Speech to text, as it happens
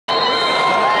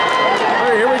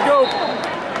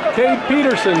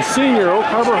Petersen, senior, Oak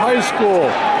Harbor High School,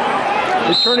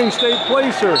 returning state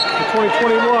placer for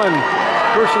 2021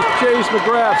 versus Chase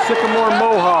Margraf, Sycamore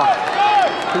Mohawk.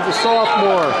 He's a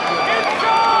sophomore.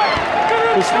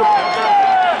 This is the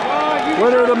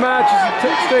winner of the match is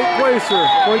the state placer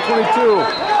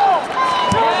 2022.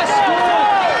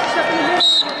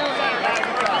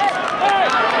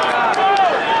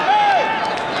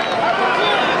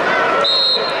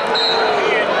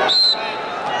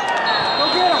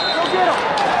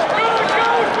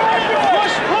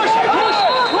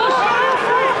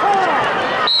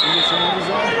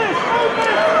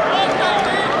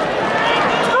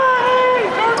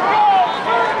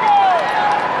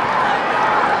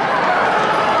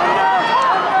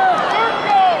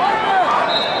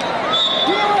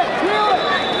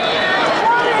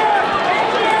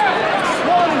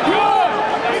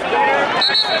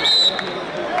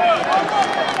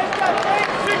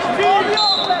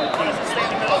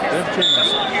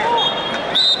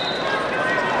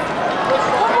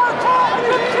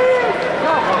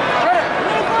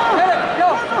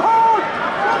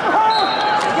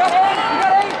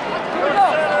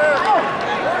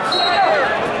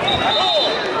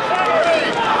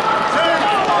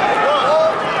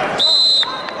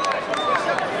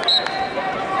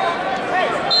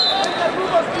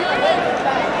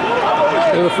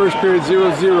 In the first period,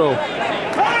 0-0.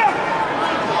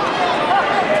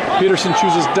 Petersen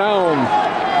chooses down.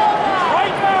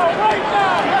 Right now.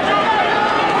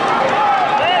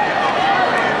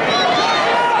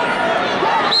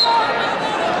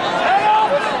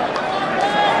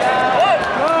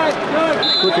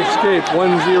 Quick escape,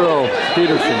 1-0,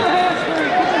 Petersen.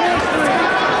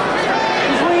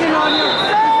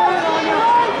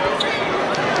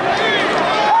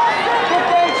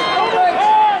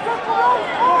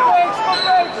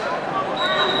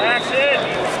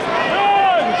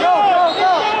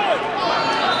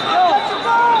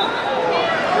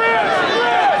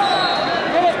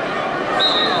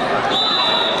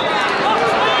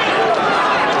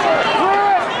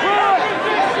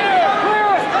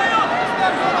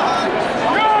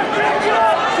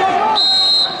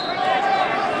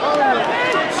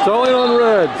 Stalling on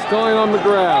red, stalling on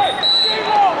Margraf.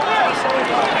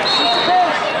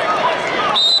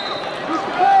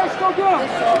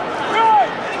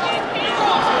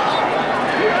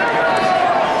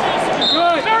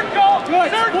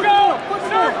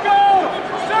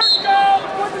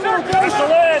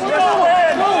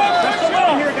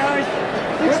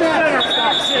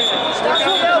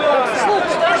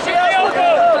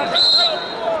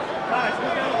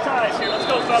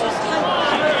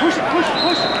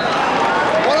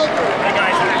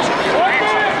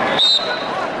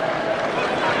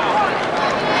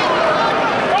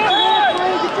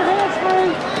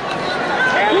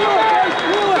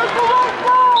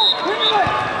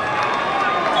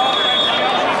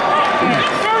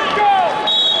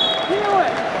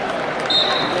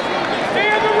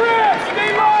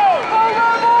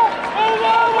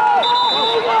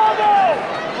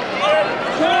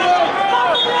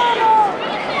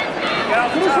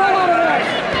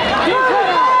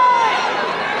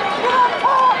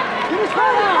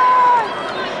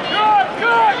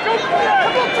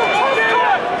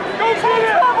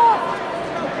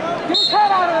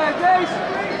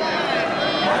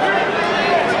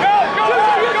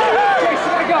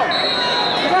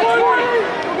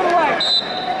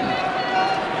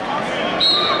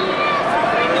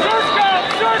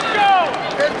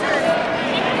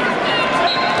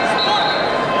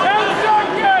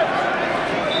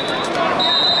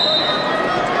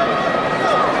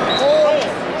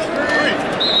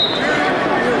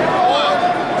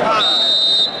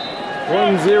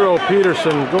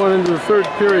 Petersen going into the third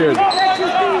period.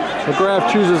 Margraf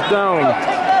chooses down.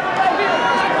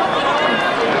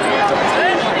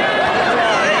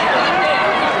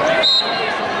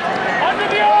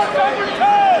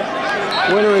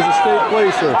 Winner is a state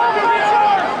placer.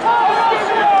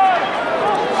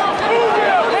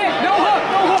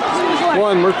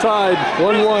 We're tied.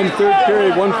 1-1, third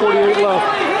period, 1:48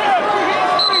 left.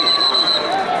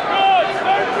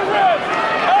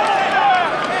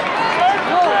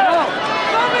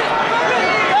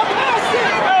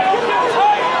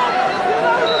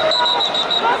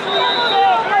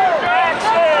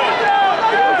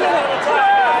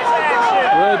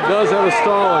 Does have a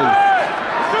stalling.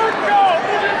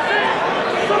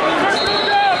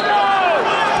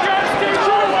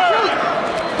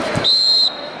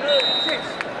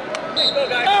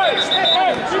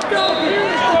 Keep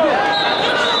going.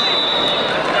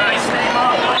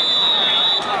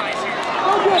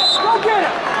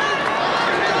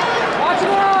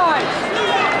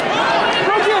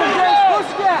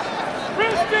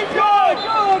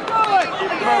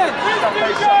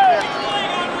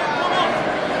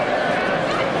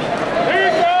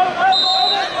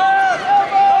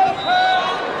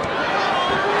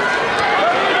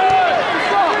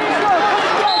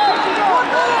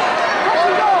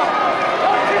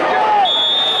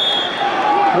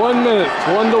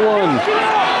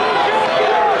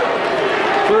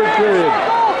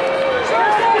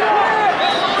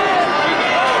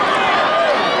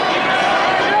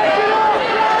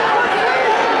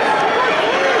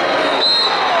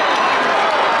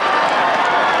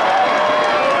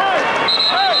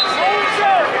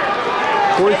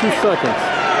 2 seconds.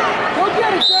 Go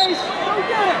get it, Chase. Go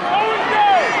get it.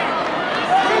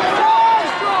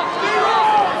 Stay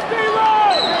low. Stay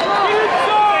low. Get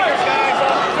inside. Guys,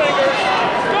 off the fingers.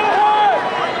 Go ahead.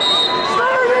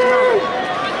 30.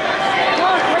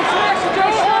 Come on, take some action,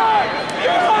 Chase.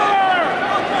 Come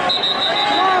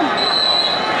on.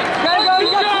 Gotta go.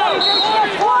 You got 20. You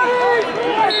got 20.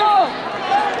 Let's go.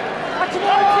 Watch him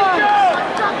on. Go.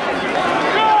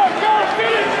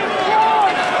 Finish. Go.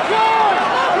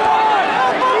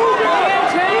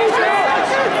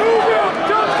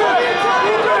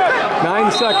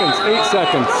 9 seconds, 8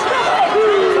 seconds.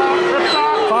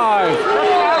 5.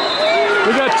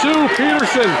 We got 2,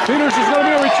 Petersen. Peterson's going to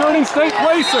be a returning state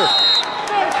placer.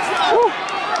 Woo.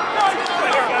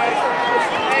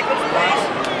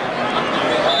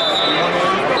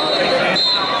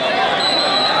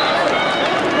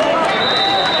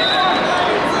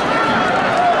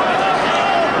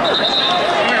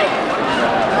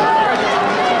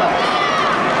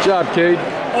 Good job, Cade.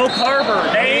 Oak Harbor,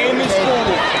 name is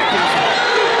school.